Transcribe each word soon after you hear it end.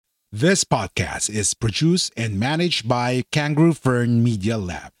This podcast is produced and managed by Kangaroo Fern Media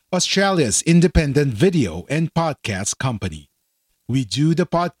Lab, Australia's independent video and podcast company. We do the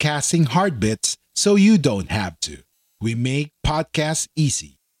podcasting hard bits so you don't have to. We make podcasts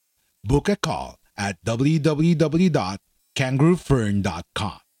easy. Book a call at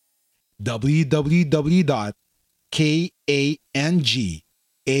www.kangaroofern.com.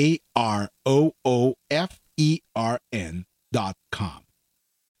 www.kangaroofern.com.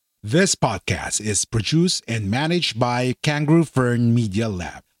 This podcast is produced and managed by Kangaroo Fern Media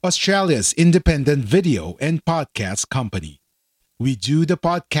Lab, Australia's independent video and podcast company. We do the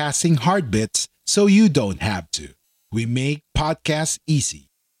podcasting hard bits so you don't have to. We make podcasts easy.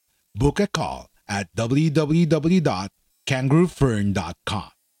 Book a call at www.kangaroofern.com.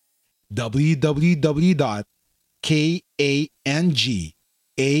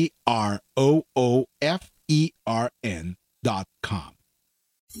 www.kangaroofern.com.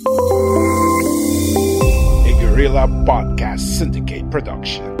 A Guerrilla Podcast Syndicate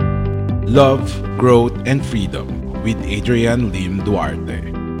production. Love, Growth, and Freedom with Adrian Lim Duarte.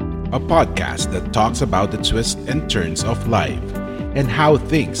 A podcast that talks about the twists and turns of life and how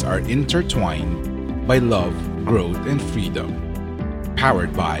things are intertwined by love, growth, and freedom.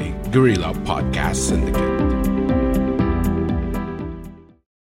 Powered by Guerrilla Podcast Syndicate.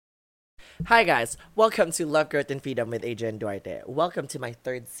 Hi guys, welcome to Love, Growth, and Freedom with Adrian Duarte. Welcome to my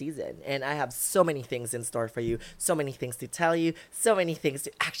third season, and I have so many things in store for you, so many things to tell you, so many things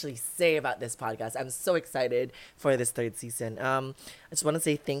to actually say about this podcast. I'm so excited for this third season. I just want to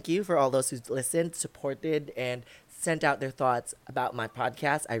say thank you for all those who listened, supported, and sent out their thoughts about my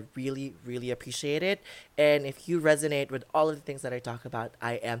podcast. I really, really appreciate it. And if you resonate with all of the things that I talk about,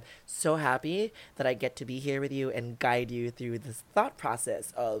 I am so happy that I get to be here with you and guide you through this thought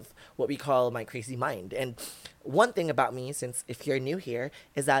process of what we call my crazy mind. And one thing about me, since if you're new here,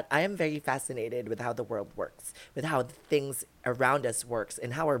 is that I am very fascinated with how the world works, with how the things around us works,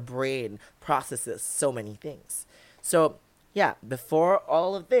 and how our brain processes so many things. So yeah, before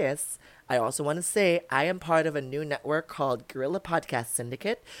all of this, I also want to say I am part of a new network called Guerrilla Podcast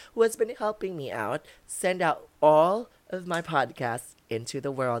Syndicate, who has been helping me out send out all of my podcasts into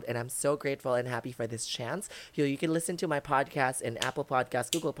the world. And I'm so grateful and happy for this chance. You can listen to my podcast in Apple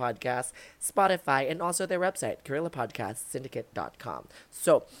Podcasts, Google Podcasts, Spotify, and also their website, guerrillapodcastsyndicate.com.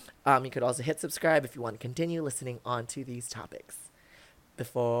 So you could also hit subscribe if you want to continue listening on to these topics.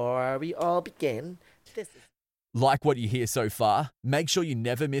 Before we all begin, this is Like what you hear so far? Make sure you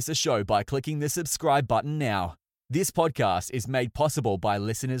never miss a show by clicking the subscribe button now. This podcast is made possible by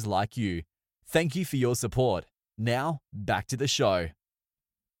listeners like you. Thank you for your support. Now, back to the show.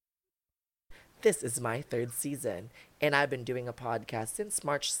 This is my third season, and I've been doing a podcast since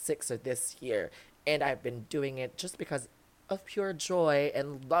March 6th of this year, and I've been doing it just because of pure joy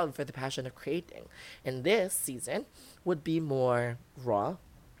and love for the passion of creating. And this season would be more raw,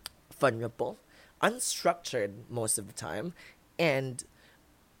 vulnerable, unstructured most of the time, and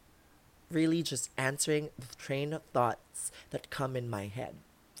really just answering the train of thoughts that come in my head.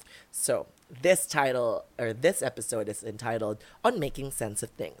 So, this episode is entitled On Making Sense of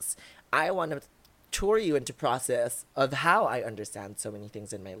Things. I want to tour you into process of how I understand so many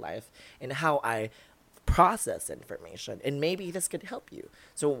things in my life and how I process information, and maybe this could help you.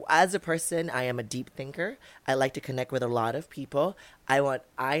 So as a person, I am a deep thinker. I like to connect with a lot of people.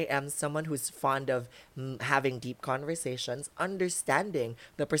 I am someone who's fond of having deep conversations, understanding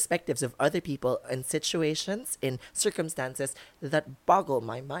the perspectives of other people in situations, in circumstances that boggle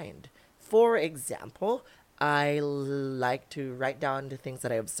my mind. For example, I like to write down the things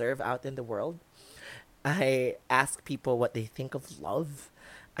that I observe out in the world. I ask people what they think of love.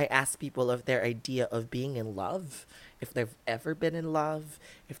 I ask people of their idea of being in love, if they've ever been in love,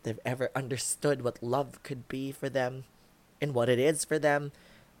 if they've ever understood what love could be for them and what it is for them.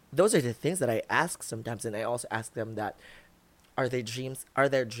 Those are the things that I ask sometimes, and I also ask them that are their dreams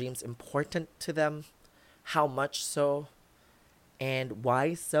important to them? How much so? And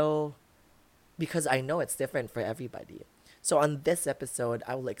why so? Because I know it's different for everybody. So on this episode,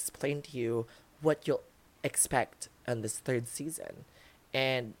 I will explain to you what you'll expect on this third season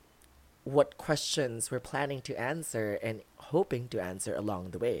and what questions we're planning to answer and hoping to answer along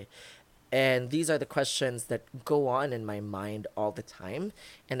the way. And these are the questions that go on in my mind all the time.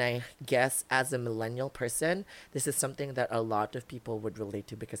 And I guess as a millennial person, this is something that a lot of people would relate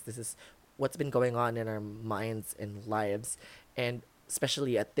to because this is what's been going on in our minds and lives. And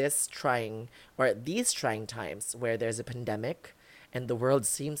especially at these trying times where there's a pandemic and the world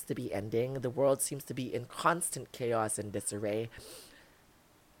seems to be ending, the world seems to be in constant chaos and disarray.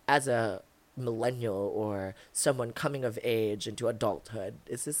 As a millennial or someone coming of age into adulthood.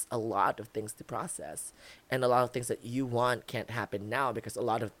 It's just a lot of things to process, and a lot of things that you want can't happen now because a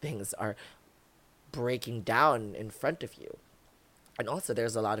lot of things are breaking down in front of you. And also,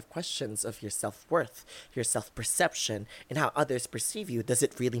 there's a lot of questions of your self worth, your self perception, and how others perceive you. Does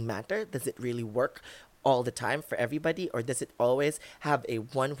it really matter? Does it really work all the time for everybody? Or does it always have a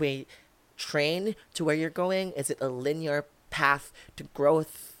one way train to where you're going? Is it a linear path to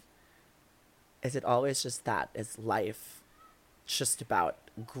growth? Is it always just that? Is life just about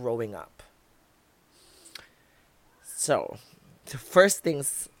growing up? So, the first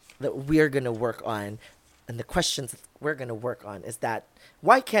things that we're going to work on and the questions we're going to work on is that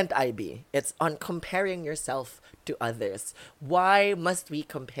why can't I be? It's on comparing yourself to others. Why must we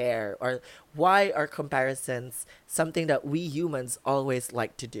compare? Or why are comparisons something that we humans always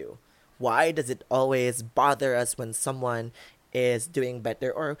like to do? Why does it always bother us when someone is doing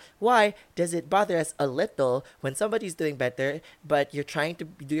better? Or why does it bother us a little when somebody's doing better, but you're trying to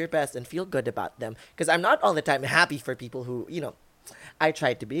do your best and feel good about them? Because I'm not all the time happy for people who, I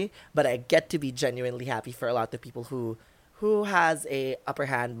try to be, but I get to be genuinely happy for a lot of people who has a upper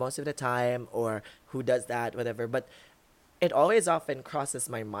hand most of the time, or who does that, whatever. But it always often crosses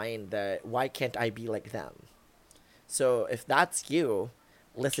my mind that why can't I be like them? So if that's you,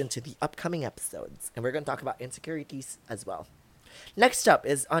 listen to the upcoming episodes, and we're going to talk about insecurities as well. Next up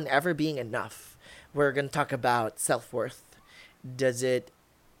is on ever being enough. We're going to talk about self-worth. Does it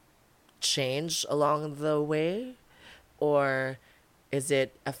change along the way? Or is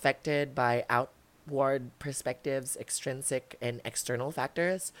it affected by outward perspectives, extrinsic and external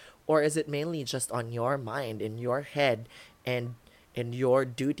factors? Or is it mainly just on your mind, in your head, and in your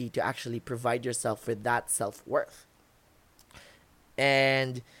duty to actually provide yourself with that self-worth?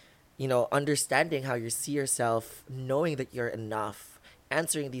 And, understanding how you see yourself, knowing that you're enough,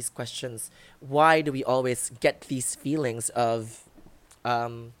 answering these questions. Why do we always get these feelings of,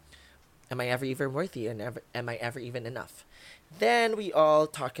 am I ever even worthy, and am I ever even enough? Then we all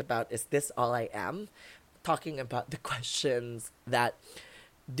talk about, is this all I am? Talking about the questions that,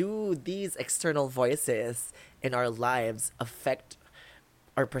 do these external voices in our lives affect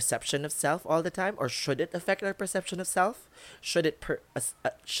our perception of self all the time, or should it affect our perception of self? Should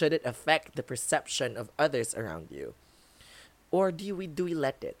it affect the perception of others around you? Or do we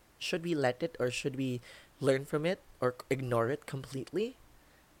let it? Should we let it, or should we learn from it, or ignore it completely?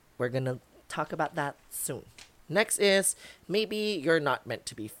 We're gonna talk about that soon. Next is, maybe you're not meant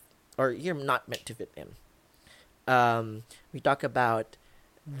to be, or you're not meant to fit in. We talk about,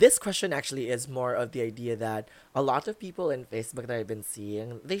 this question actually is more of the idea that a lot of people in Facebook that I've been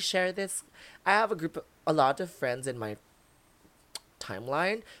seeing, they share this. I have a lot of friends in my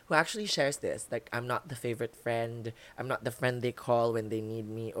timeline who actually shares this. Like, I'm not the favorite friend. I'm not the friend they call when they need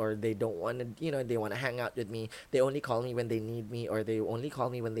me, or they don't want to, they want to hang out with me. They only call me when they need me, or they only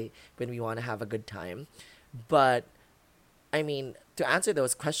call me when we want to have a good time. But I mean, to answer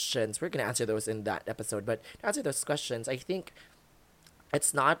those questions, we're going to answer those in that episode, but to answer those questions, I think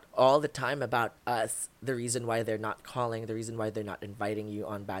it's not all the time about us, the reason why they're not calling, the reason why they're not inviting you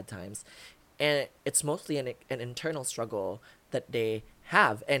on bad times. And it's mostly an internal struggle that they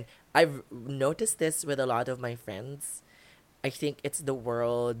have. And I've noticed this with a lot of my friends. I think it's the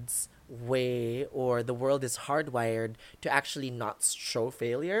world's way, or the world is hardwired to actually not show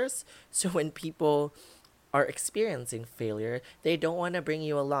failures. So when people are experiencing failure, they don't want to bring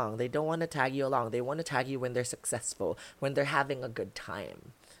you along. They don't want to tag you along. They want to tag you when they're successful, when they're having a good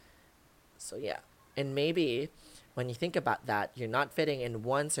time. So yeah. And maybe when you think about that, you're not fitting in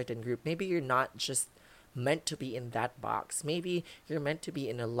one certain group. Maybe you're not just meant to be in that box. Maybe you're meant to be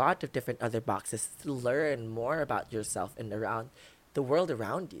in a lot of different other boxes to learn more about yourself and around the world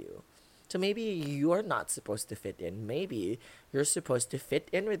around you. So maybe you're not supposed to fit in. Maybe you're supposed to fit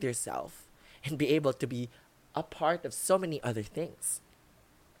in with yourself and be able to be a part of so many other things.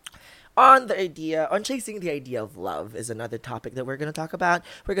 On chasing the idea of love is another topic that we're going to talk about.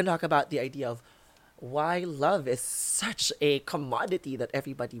 We're going to talk about the idea of why love is such a commodity that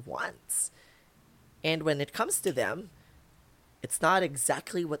everybody wants. And when it comes to them, it's not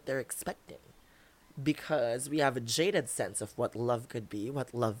exactly what they're expecting, because we have a jaded sense of what love could be,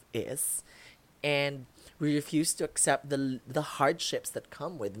 what love is, and we refuse to accept the hardships that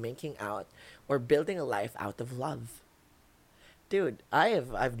come with making out or building a life out of love. Dude,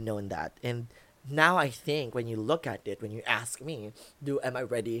 I've known that, and now I think when you look at it, when you ask me, am I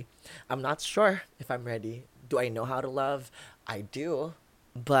ready? I'm not sure if I'm ready. Do I know how to love? I do,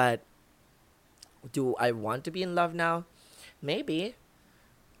 but do I want to be in love now? Maybe.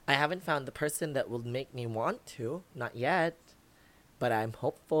 I haven't found the person that will make me want to, not yet, but I'm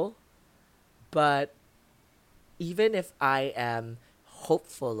hopeful. But even if I am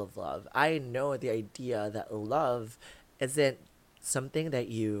hopeful of love, I know the idea that love isn't something that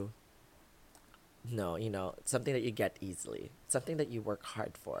you know, something that you get easily, something that you work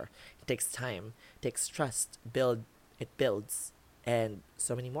hard for. It takes time, takes trust, it builds, and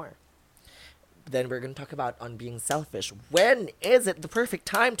so many more. Then we're going to talk about on being selfish. When is it the perfect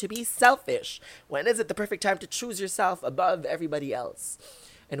time to be selfish? When is it the perfect time to choose yourself above everybody else?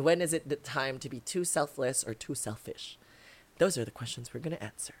 And when is it the time to be too selfless or too selfish? Those are the questions we're going to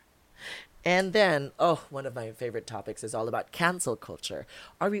answer. And then, one of my favorite topics is all about cancel culture.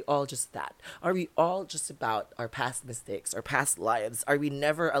 Are we all just that? Are we all just about our past mistakes, our past lives? Are we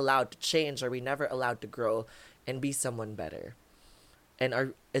never allowed to change? Are we never allowed to grow and be someone better?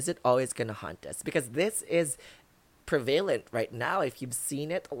 And is it always going to haunt us? Because this is prevalent right now. If you've seen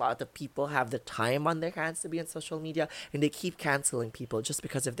it, a lot of people have the time on their hands to be on social media, and they keep canceling people just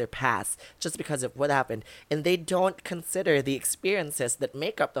because of their past, just because of what happened, and they don't consider the experiences that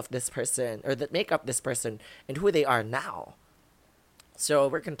make up this person and who they are now. So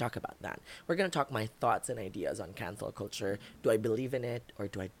we're going to talk about that. We're going to talk my thoughts and ideas on cancel culture. Do I believe in it or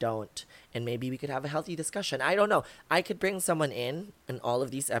do I don't? And maybe we could have a healthy discussion. I don't know. I could bring someone in all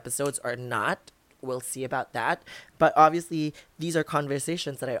of these episodes or not. We'll see about that. But obviously, these are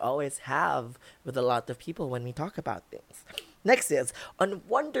conversations that I always have with a lot of people when we talk about things. Next is on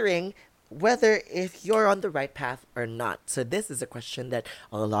wondering whether if you're on the right path or not. So this is a question that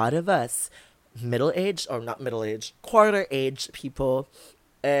a lot of us quarter-age people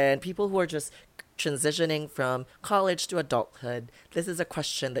and people who are just transitioning from college to adulthood, this is a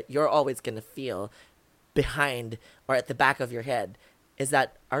question that you're always going to feel behind or at the back of your head, is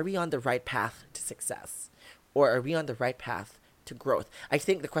that, are we on the right path to success? Or are we on the right path to growth? I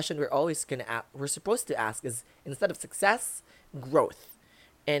think the question we're supposed to ask is, instead of success, growth.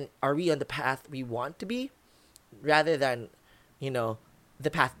 And are we on the path we want to be rather than, the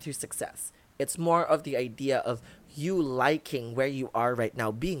path to success? It's more of the idea of you liking where you are right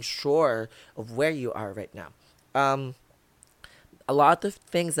now, being sure of where you are right now. A lot of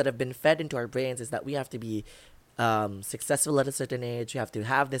things that have been fed into our brains is that we have to be successful at a certain age, we have to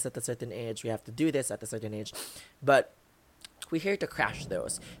have this at a certain age, we have to do this at a certain age. But we're here to crash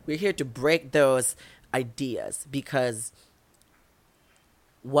those. We're here to break those ideas, because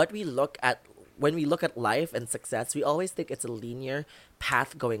when we look at life and success, we always think it's a linear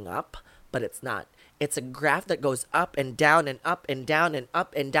path going up, but it's not. It's a graph that goes up and down and up and down and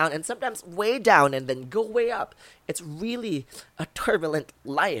up and down, and sometimes way down and then go way up. It's really a turbulent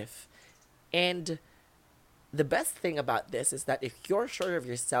life. And the best thing about this is that if you're sure of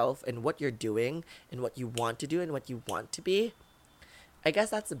yourself and what you're doing and what you want to do and what you want to be, I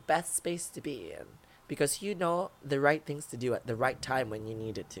guess that's the best space to be in, because you know the right things to do at the right time when you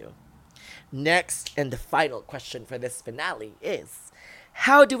need it to. Next, and the final question for this finale is,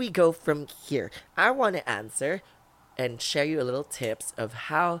 how do we go from here? I want to answer and share you a little tips of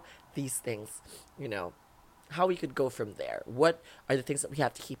how these things, how we could go from there. What are the things that we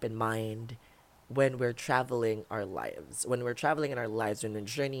have to keep in mind when we're traveling our lives? When we're traveling in our lives, when we're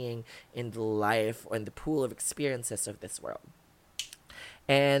journeying in the life or in the pool of experiences of this world.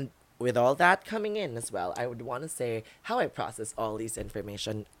 And with all that coming in as well, I would want to say how I process all these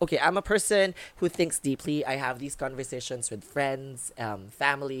information. Okay, I'm a person who thinks deeply. I have these conversations with friends,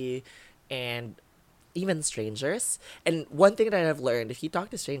 family, and even strangers. And one thing that I've learned, if you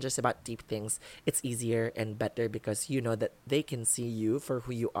talk to strangers about deep things, it's easier and better because you know that they can see you for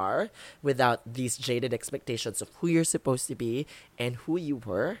who you are without these jaded expectations of who you're supposed to be and who you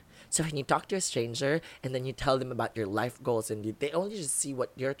were. So when you talk to a stranger and then you tell them about your life goals, and they only just see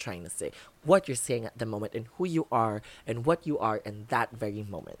what you're trying to say, what you're saying at the moment, and who you are and what you are in that very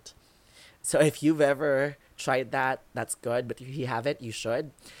moment. So if you've ever tried that, that's good. But if you haven't, you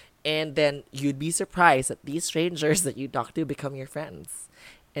should. And then you'd be surprised that these strangers that you talk to become your friends.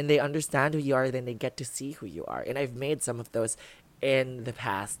 And they understand who you are, then they get to see who you are. And I've made some of those in the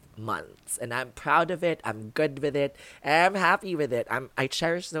past months. And I'm proud of it. I'm good with it. I'm happy with it. I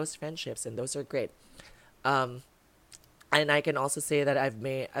cherish those friendships, and those are great. And I can also say that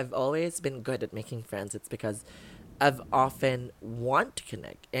I've always been good at making friends. It's because I've often want to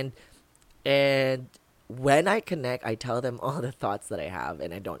connect. And when I connect, I tell them all the thoughts that I have,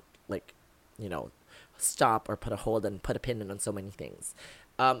 and I don't stop or put a hold and put a pin in on so many things.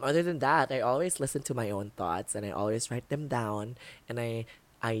 Other than that, I always listen to my own thoughts, and I always write them down, and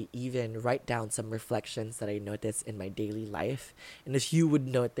I even write down some reflections that I notice in my daily life. And if you would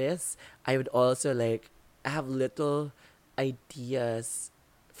notice, I would also have little ideas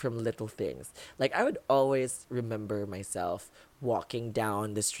from little things. I would always remember myself walking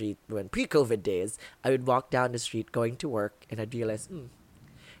down the street when pre-COVID days. I would walk down the street going to work, and I'd realize,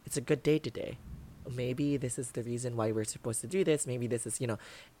 it's a good day today. Maybe this is the reason why we're supposed to do this. Maybe this is,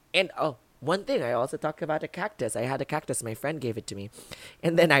 and one thing, I also talk about a cactus. I had a cactus, my friend gave it to me.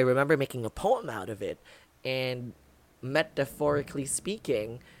 And then I remember making a poem out of it. And metaphorically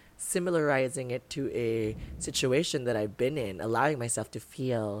speaking, similarizing it to a situation that I've been in, allowing myself to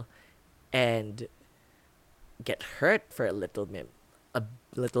feel and get hurt for a little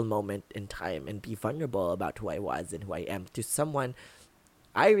moment in time, and be vulnerable about who I was and who I am to someone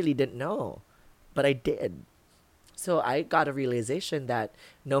I really didn't know, but I did. So I got a realization that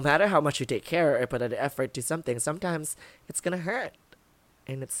no matter how much you take care or put an effort to something, sometimes it's gonna hurt,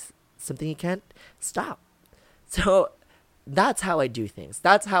 and it's something you can't stop. So that's how I do things.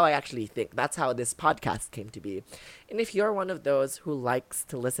 That's how I actually think. That's how this podcast came to be. And if you're one of those who likes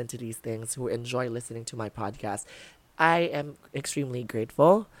to listen to these things, who enjoy listening to my podcast, I am extremely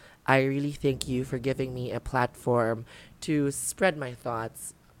grateful. I really thank you for giving me a platform to spread my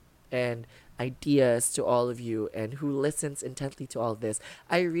thoughts and ideas to all of you, and who listens intently to all of this.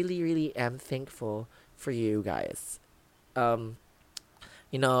 I really, really am thankful for you guys.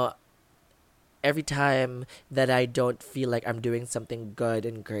 Every time that I don't feel like I'm doing something good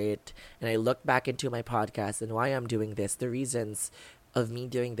and great, and I look back into my podcast and why I'm doing this, the reasons of me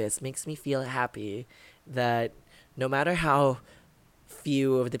doing this makes me feel happy that no matter how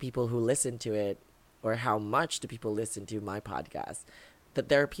few of the people who listen to it, or how much the people listen to my podcast, that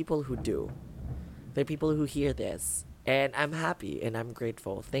there are people who do. There are people who hear this, and I'm happy and I'm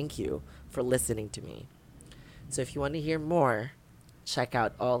grateful. Thank you for listening to me. So if you want to hear more, check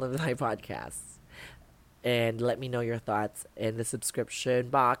out all of my podcasts. And let me know your thoughts in the subscription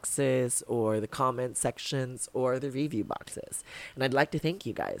boxes, or the comment sections, or the review boxes. And I'd like to thank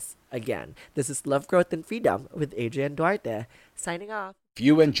you guys. Again, this is Love, Growth, and Freedom with Adrian Duarte, signing off. If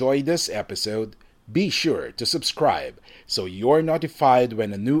you enjoyed this episode, be sure to subscribe so you're notified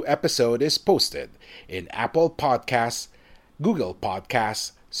when a new episode is posted in Apple Podcasts, Google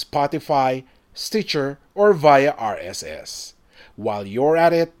Podcasts, Spotify, Stitcher, or via RSS. While you're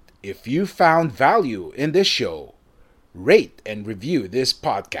at it, if you found value in this show, rate and review this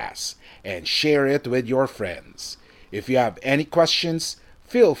podcast and share it with your friends. If you have any questions,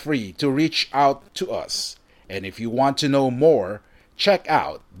 feel free to reach out to us. And if you want to know more, check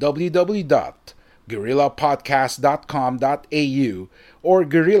out www.guerrillapodcast.com.au or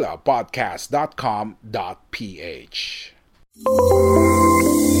guerrillapodcast.com.ph.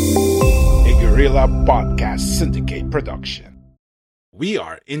 A Guerrilla Podcast Syndicate production. We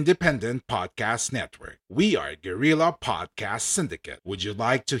are Independent Podcast Network. We are Guerrilla Podcast Syndicate. Would you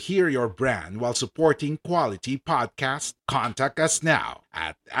like to hear your brand while supporting quality podcasts? Contact us now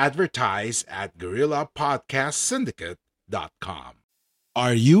at advertise@guerrillapodcastsyndicate.com.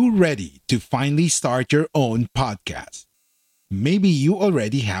 Are you ready to finally start your own podcast? Maybe you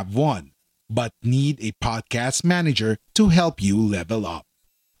already have one, but need a podcast manager to help you level up.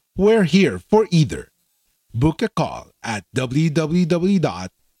 We're here for either. Book a call at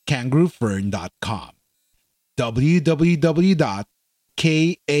www.kangaroofern.com,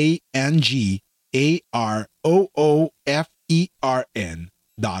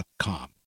 www.kangaroofern.com.